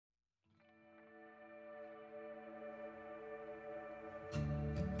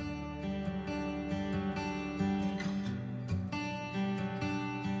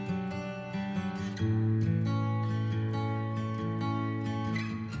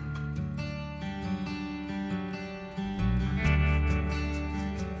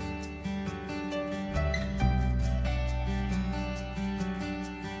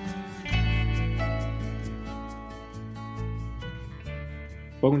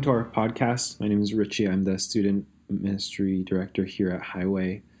Welcome to our podcast. My name is Richie. I'm the student ministry director here at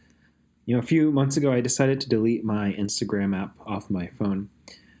Highway. A few months ago, I decided to delete my Instagram app off my phone.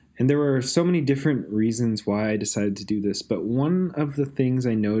 And there were so many different reasons why I decided to do this. But one of the things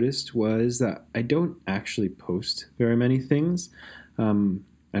I noticed was that I don't actually post very many things. I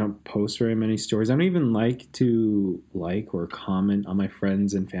don't post very many stories. I don't even like to like or comment on my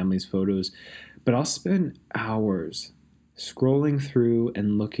friends' and family's photos. But I'll spend hours scrolling through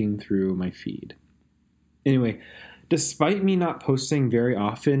and looking through my feed. Anyway, despite me not posting very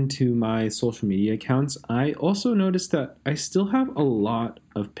often to my social media accounts, I also noticed that I still have a lot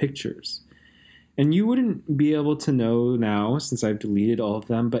of pictures. And you wouldn't be able to know now since I've deleted all of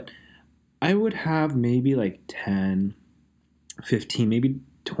them, but I would have maybe like 10, 15, maybe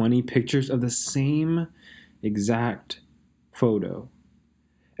 20 pictures of the same exact photo.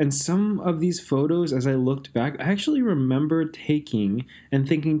 And some of these photos, as I looked back, I actually remember taking and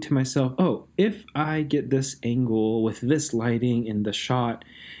thinking to myself, oh, if I get this angle with this lighting in the shot,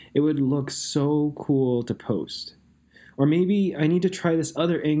 it would look so cool to post. Or maybe I need to try this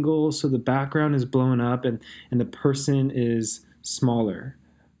other angle so the background is blown up and the person is smaller.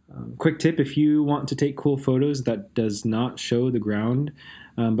 Quick tip, if you want to take cool photos that does not show the ground,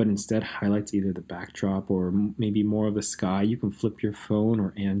 but instead highlights either the backdrop or maybe more of the sky, you can flip your phone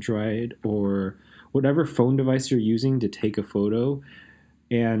or Android or whatever phone device you're using to take a photo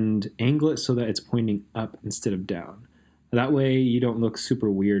and angle it so that it's pointing up instead of down. That way you don't look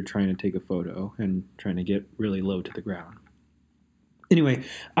super weird trying to take a photo and trying to get really low to the ground. Anyway,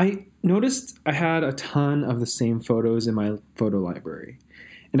 I noticed I had a ton of the same photos in my photo library.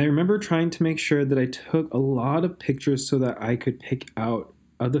 And I remember trying to make sure that I took a lot of pictures so that I could pick out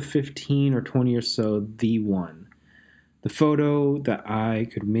of the 15 or 20 or so, the one. The photo that I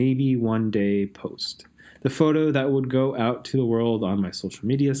could maybe one day post. The photo that would go out to the world on my social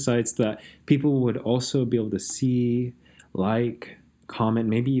media sites that people would also be able to see, like, comment,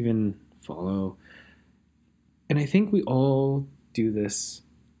 maybe even follow. And I think we all do this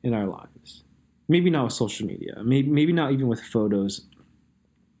in our lives. Maybe not with social media. Maybe not even with photos.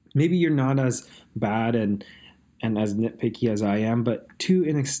 Maybe you're not as bad and as nitpicky as I am, but to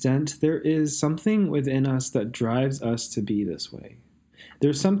an extent, there is something within us that drives us to be this way.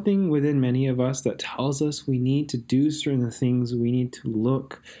 There's something within many of us that tells us we need to do certain things, we need to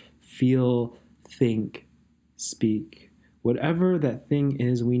look, feel, think, speak. Whatever that thing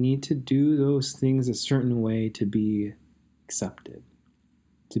is, we need to do those things a certain way to be accepted,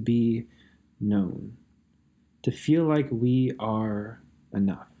 to be known, to feel like we are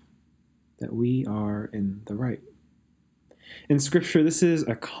enough, that we are in the right. In Scripture, this is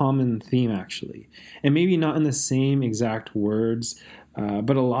a common theme, actually, and maybe not in the same exact words,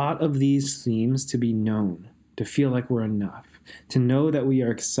 but a lot of these themes to be known, to feel like we're enough, to know that we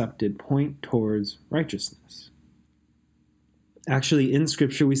are accepted, point towards righteousness. Actually, in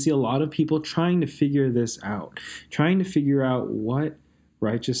Scripture, we see a lot of people trying to figure this out, trying to figure out what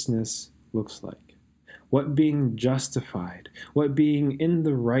righteousness looks like. What being justified, what being in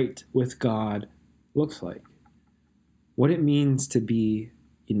the right with God looks like. What it means to be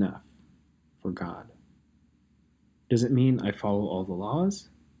enough for God. Does it mean I follow all the laws?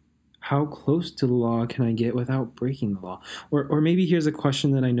 How close to the law can I get without breaking the law? Or maybe here's a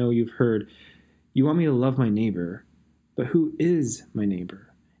question that I know you've heard. You want me to love my neighbor, but who is my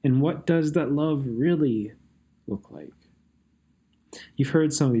neighbor? And what does that love really look like? You've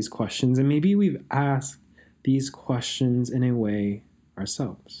heard some of these questions, and maybe we've asked these questions in a way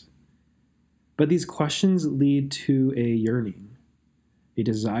ourselves. But these questions lead to a yearning, a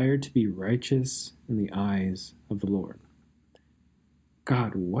desire to be righteous in the eyes of the Lord.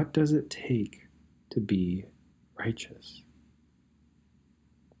 God, what does it take to be righteous?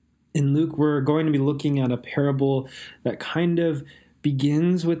 In Luke, we're going to be looking at a parable that kind of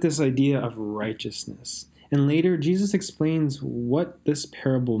begins with this idea of righteousness. And later, Jesus explains what this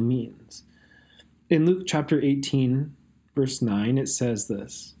parable means. In Luke chapter 18, verse 9, it says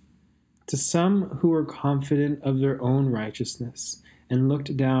this, "To some who were confident of their own righteousness and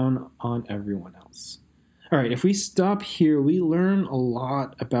looked down on everyone else." All right, if we stop here, we learn a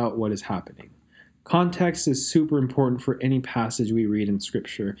lot about what is happening. Context is super important for any passage we read in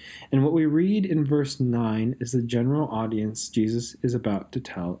Scripture. And what we read in verse 9 is the general audience Jesus is about to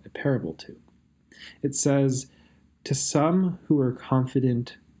tell a parable to. It says, "To some who were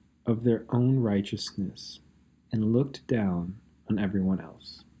confident of their own righteousness and looked down on everyone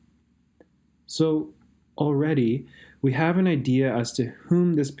else." So already we have an idea as to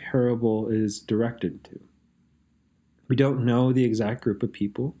whom this parable is directed to. We don't know the exact group of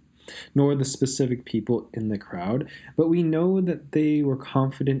people. nor the specific people in the crowd, but we know that they were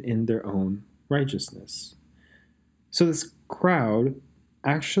confident in their own righteousness. So this crowd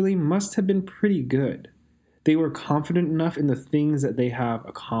actually must have been pretty good. They were confident enough in the things that they have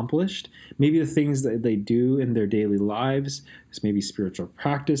accomplished, maybe the things that they do in their daily lives, maybe spiritual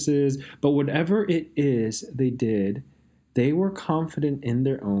practices, but whatever it is they did, they were confident in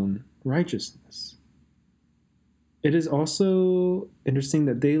their own righteousness. It is also interesting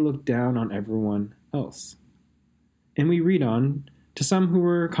that they looked down on everyone else. And we read on, to some who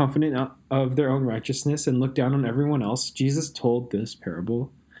were confident of their own righteousness and looked down on everyone else, Jesus told this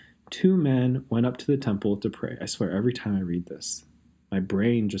parable. 2 men went up to the temple to pray. I swear, every time I read this, my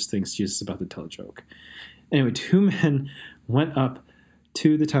brain just thinks Jesus is about to tell a joke. Anyway, 2 men went up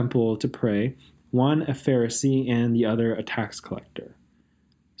to the temple to pray, one a Pharisee and the other a tax collector.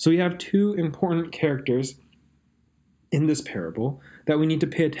 So we have 2 important characters in this parable that we need to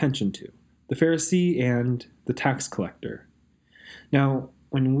pay attention to, the Pharisee and the tax collector. Now,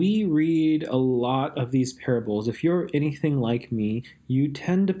 when we read a lot of these parables, if you're anything like me, you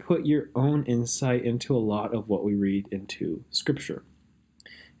tend to put your own insight into a lot of what we read into Scripture.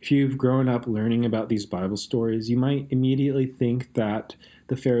 If you've grown up learning about these Bible stories, you might immediately think that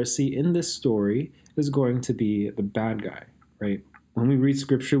the Pharisee in this story is going to be the bad guy, right? When we read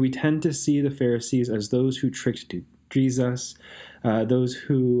Scripture, we tend to see the Pharisees as those who tricked Jesus, those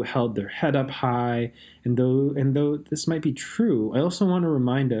who held their head up high. And though this might be true, I also want to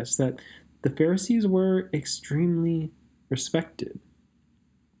remind us that the Pharisees were extremely respected.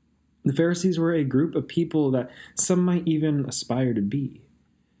 The Pharisees were a group of people that some might even aspire to be.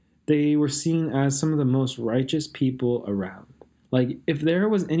 They were seen as some of the most righteous people around. Like, if there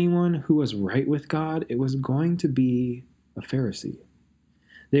was anyone who was right with God, it was going to be a Pharisee.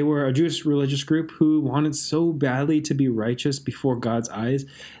 They were a Jewish religious group who wanted so badly to be righteous before God's eyes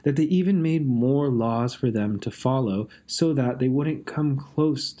that they even made more laws for them to follow so that they wouldn't come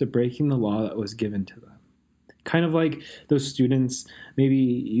close to breaking the law that was given to them. Kind of like those students, maybe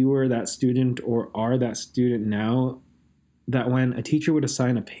you were that student or are that student now, that when a teacher would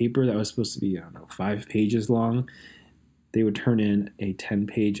assign a paper that was supposed to be, 5 pages long, they would turn in a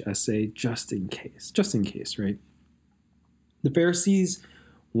 10-page essay just in case, right? The Pharisees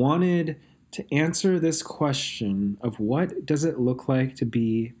wanted to answer this question of what does it look like to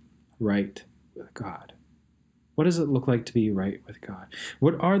be right with God? What does it look like to be right with God?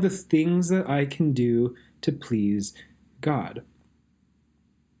 What are the things that I can do to please God?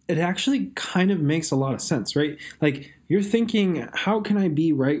 It actually kind of makes a lot of sense, right? Like, you're thinking, how can I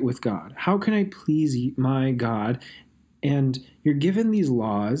be right with God? How can I please my God? And you're given these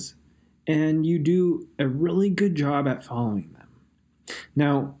laws, and you do a really good job at following them.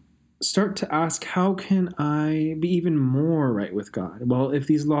 Now, start to ask, how can I be even more right with God? Well, if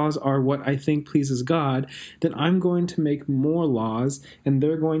these laws are what I think pleases God, then I'm going to make more laws, and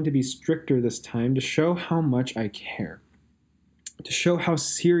they're going to be stricter this time to show how much I care, to show how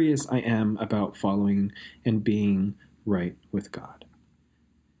serious I am about following and being right with God.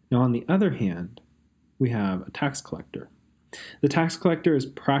 Now, on the other hand, we have a tax collector. The tax collector is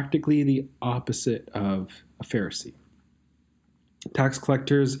practically the opposite of a Pharisee. Tax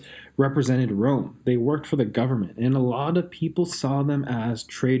collectors represented Rome. They worked for the government, and a lot of people saw them as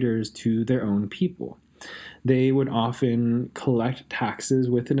traitors to their own people. They would often collect taxes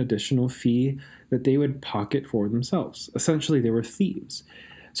with an additional fee that they would pocket for themselves. Essentially, they were thieves.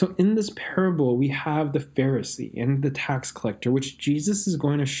 So in this parable, we have the Pharisee and the tax collector, which Jesus is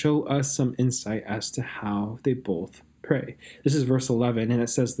going to show us some insight as to how they both pray. This is verse 11, and it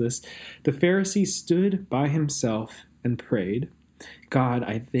says this: "The Pharisee stood by himself and prayed, 'God,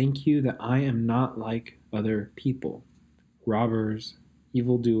 I thank you that I am not like other people, robbers,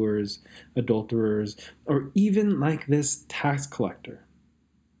 evildoers, adulterers, or even like this tax collector.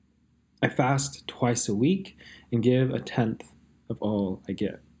 I fast twice a week and give 1/10 of all I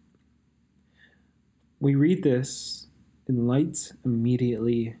get.'" We read this, and lights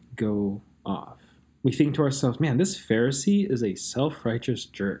immediately go off. We think to ourselves, man, this Pharisee is a self-righteous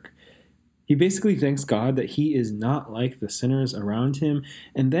jerk. He basically thanks God that he is not like the sinners around him,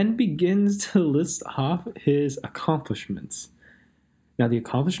 and then begins to list off his accomplishments. Now, the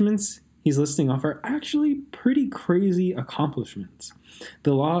accomplishments he's listing off are actually pretty crazy accomplishments.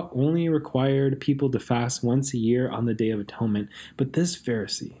 The law only required people to fast once a year on the Day of Atonement, but this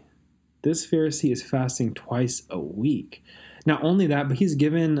Pharisee is fasting twice a week. Not only that, but he's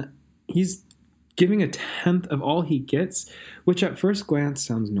giving 1/10 of all he gets, which at first glance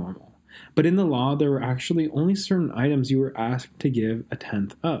sounds normal. But in the law, there were actually only certain items you were asked to give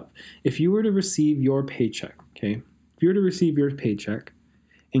 1/10 of. If you were to receive your paycheck,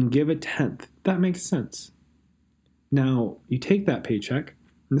 and give a tenth. That makes sense. Now, you take that paycheck,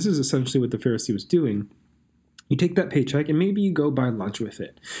 and this is essentially what the Pharisee was doing. You take that paycheck and maybe you go buy lunch with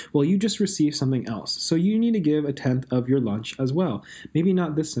it. Well, you just received something else, so you need to give a tenth of your lunch as well. Maybe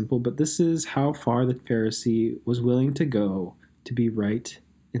not this simple, but this is how far the Pharisee was willing to go to be right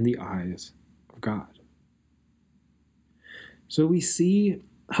in the eyes of God. So we see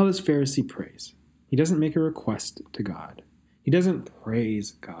how this Pharisee prays. He doesn't make a request to God. He doesn't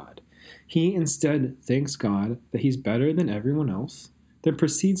praise God. He instead thanks God that he's better than everyone else, then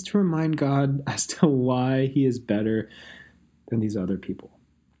proceeds to remind God as to why he is better than these other people.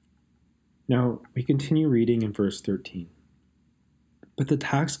 Now, we continue reading in verse 13. But the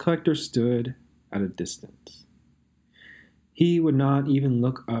tax collector stood at a distance. He would not even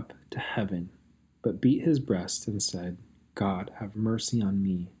look up to heaven, but beat his breast and said, God, have mercy on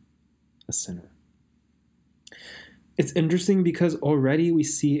me, a sinner. It's interesting because already we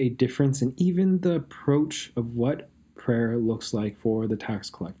see a difference in even the approach of what prayer looks like for the tax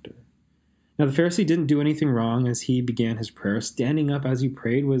collector. Now, the Pharisee didn't do anything wrong as he began his prayer. Standing up as he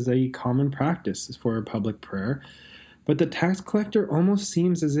prayed was a common practice for a public prayer, but the tax collector almost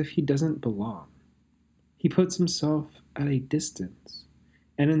seems as if he doesn't belong. He puts himself at a distance,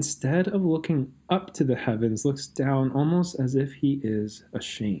 and instead of looking up to the heavens, looks down almost as if he is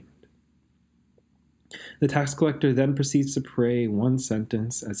ashamed. The tax collector then proceeds to pray one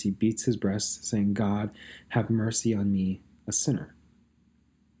sentence as he beats his breast, saying, God, have mercy on me, a sinner.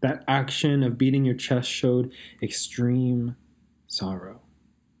 That action of beating your chest showed extreme sorrow.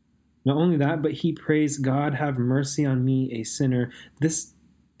 Not only that, but he prays, God, have mercy on me, a sinner. This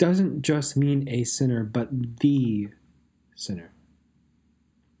doesn't just mean a sinner, but the sinner.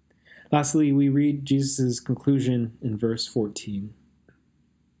 Lastly, we read Jesus' conclusion in verse 14.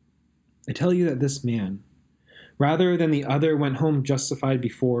 I tell you that this man, rather than the other, went home justified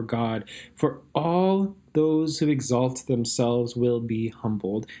before God. For all those who exalt themselves will be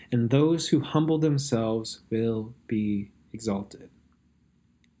humbled, and those who humble themselves will be exalted.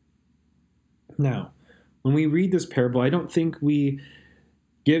 Now, when we read this parable, I don't think we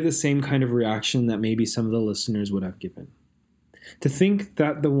give the same kind of reaction that maybe some of the listeners would have given. To think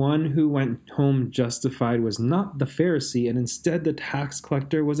that the one who went home justified was not the Pharisee and instead the tax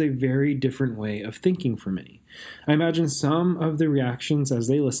collector was a very different way of thinking for many. I imagine some of the reactions as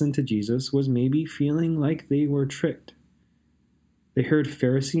they listened to Jesus was maybe feeling like they were tricked. They heard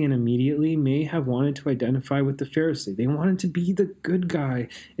Pharisee and immediately may have wanted to identify with the Pharisee. They wanted to be the good guy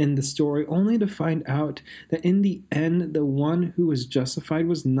in the story, only to find out that in the end, the one who was justified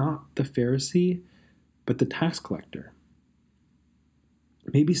was not the Pharisee, but the tax collector.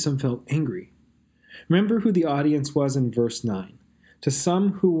 Maybe some felt angry. Remember who the audience was in verse 9. To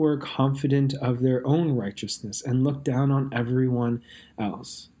some who were confident of their own righteousness and looked down on everyone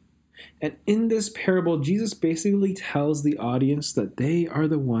else. And in this parable, Jesus basically tells the audience that they are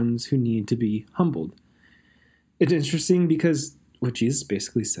the ones who need to be humbled. It's interesting because what Jesus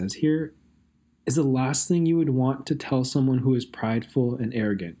basically says here is the last thing you would want to tell someone who is prideful and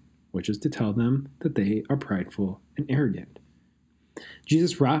arrogant, which is to tell them that they are prideful and arrogant.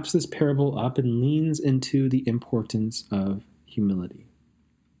 Jesus wraps this parable up and leans into the importance of humility.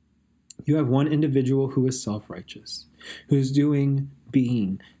 You have one individual who is self-righteous, who's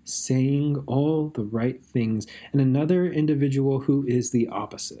being, saying all the right things, and another individual who is the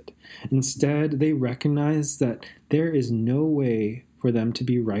opposite. Instead, they recognize that there is no way for them to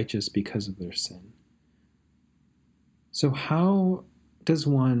be righteous because of their sin. So how does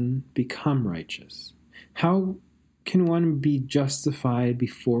one become righteous? How can one be justified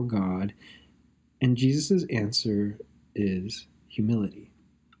before God? And Jesus' answer is humility.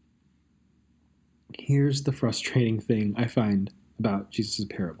 Here's the frustrating thing I find about Jesus'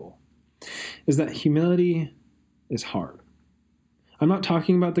 parable, is that humility is hard. I'm not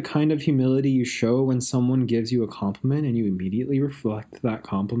talking about the kind of humility you show when someone gives you a compliment and you immediately reflect that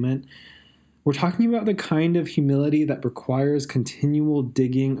compliment. We're talking about the kind of humility that requires continual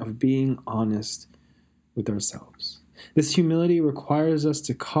digging of being honest with ourselves. This humility requires us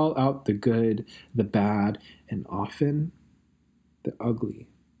to call out the good, the bad, and often the ugly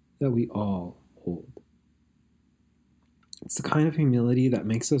that we all hold. It's the kind of humility that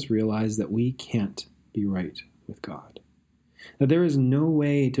makes us realize that we can't be right with God, that there is no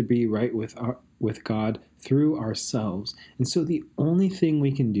way to be right with God through ourselves, and so the only thing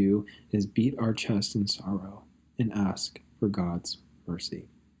we can do is beat our chest in sorrow and ask for God's mercy.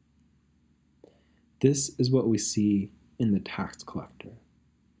 This is what we see in the tax collector.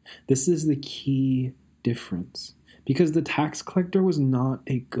 This is the key difference, because the tax collector was not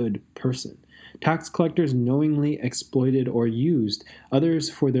a good person. Tax collectors knowingly exploited or used others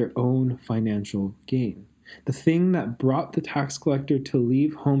for their own financial gain. The thing that brought the tax collector to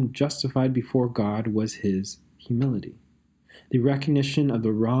leave home justified before God was his humility. The recognition of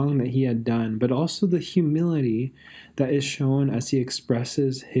the wrong that he had done, but also the humility that is shown as he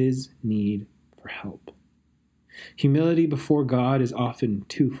expresses his need for help. Humility before God is often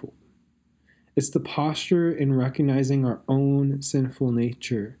twofold. It's the posture in recognizing our own sinful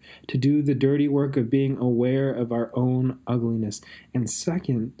nature, to do the dirty work of being aware of our own ugliness, and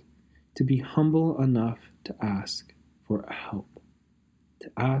second, to be humble enough to ask for help,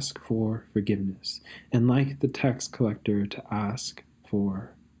 to ask for forgiveness, and like the tax collector, to ask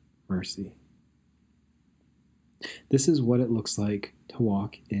for mercy. This is what it looks like to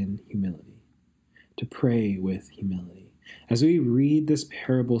walk in humility, to pray with humility. As we read this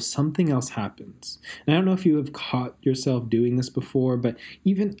parable, something else happens. And I don't know if you have caught yourself doing this before, but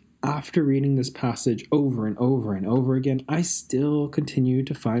even after reading this passage over and over and over again, I still continue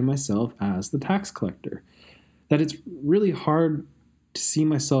to find myself as the tax collector. That it's really hard to see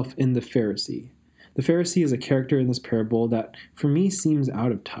myself in the Pharisee. The Pharisee is a character in this parable that, for me, seems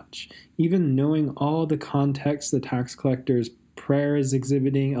out of touch. Even knowing all the context, the tax collector's prayer is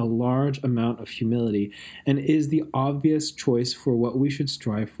exhibiting a large amount of humility and is the obvious choice for what we should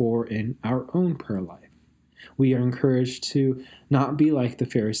strive for in our own prayer life. We are encouraged to not be like the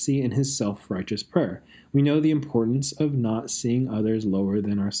Pharisee in his self-righteous prayer. We know the importance of not seeing others lower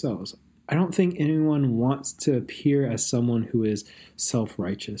than ourselves. I don't think anyone wants to appear as someone who is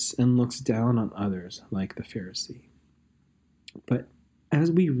self-righteous and looks down on others like the Pharisee. But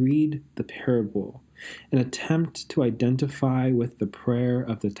as we read the parable and attempt to identify with the prayer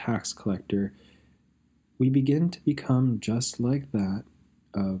of the tax collector, we begin to become just like that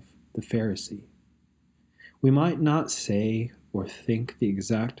of the Pharisee. We might not say or think the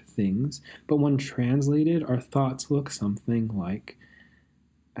exact things, but when translated, our thoughts look something like,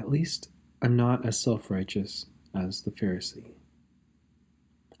 "At least I'm not as self-righteous as the Pharisee.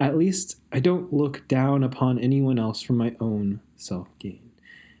 At least I don't look down upon anyone else for my own self-gain."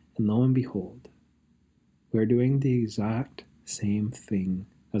 And lo and behold, we're doing the exact same thing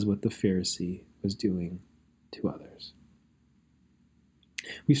as what the Pharisee was doing to others.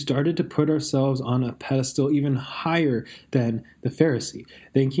 We've started to put ourselves on a pedestal even higher than the Pharisee,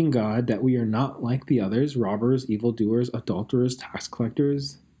 thanking God that we are not like the others, robbers, evildoers, adulterers, tax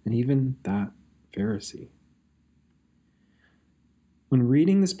collectors, and even that Pharisee. When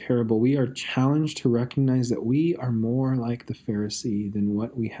reading this parable, we are challenged to recognize that we are more like the Pharisee than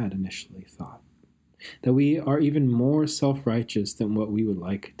what we had initially thought, that we are even more self-righteous than what we would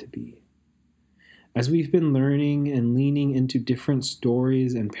like to be. As we've been learning and leaning into different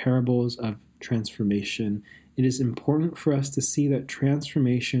stories and parables of transformation, it is important for us to see that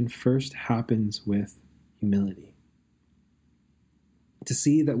transformation first happens with humility. To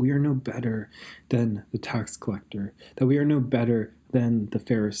see that we are no better than the tax collector, that we are no better than the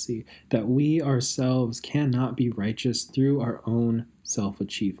Pharisee, that we ourselves cannot be righteous through our own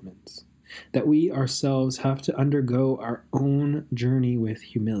self-achievements, that we ourselves have to undergo our own journey with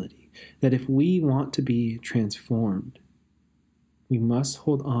humility, that if we want to be transformed, we must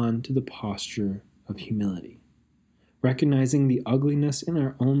hold on to the posture of humility, recognizing the ugliness in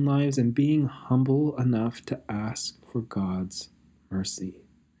our own lives and being humble enough to ask for God's mercy.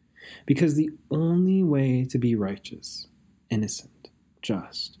 Because the only way to be righteous, innocent,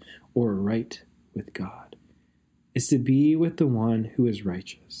 just, or right with God is to be with the one who is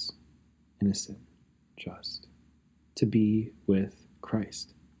righteous, innocent, just, to be with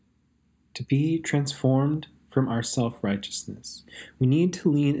Christ. To be transformed from our self-righteousness, we need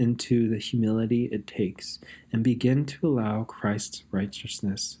to lean into the humility it takes and begin to allow Christ's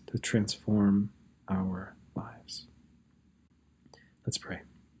righteousness to transform our lives. Let's pray.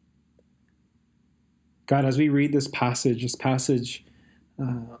 God, as we read this passage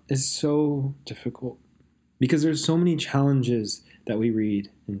is so difficult because there's so many challenges that we read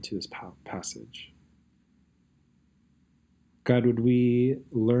into this passage. God, would we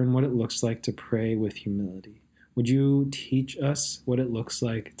learn what it looks like to pray with humility? Would you teach us what it looks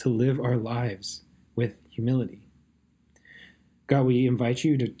like to live our lives with humility? God, we invite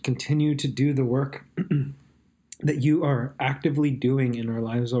you to continue to do the work that you are actively doing in our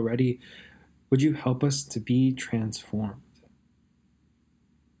lives already. Would you help us to be transformed?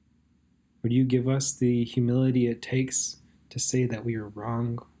 Would you give us the humility it takes to say that we are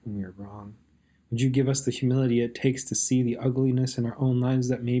wrong when we are wrong? Would you give us the humility it takes to see the ugliness in our own lives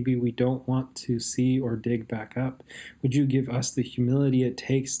that maybe we don't want to see or dig back up? Would you give us the humility it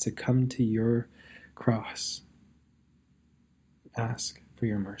takes to come to your cross? Ask for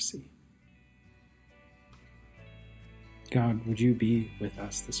your mercy. God, would you be with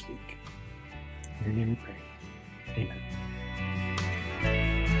us this week? In your name we pray. Amen.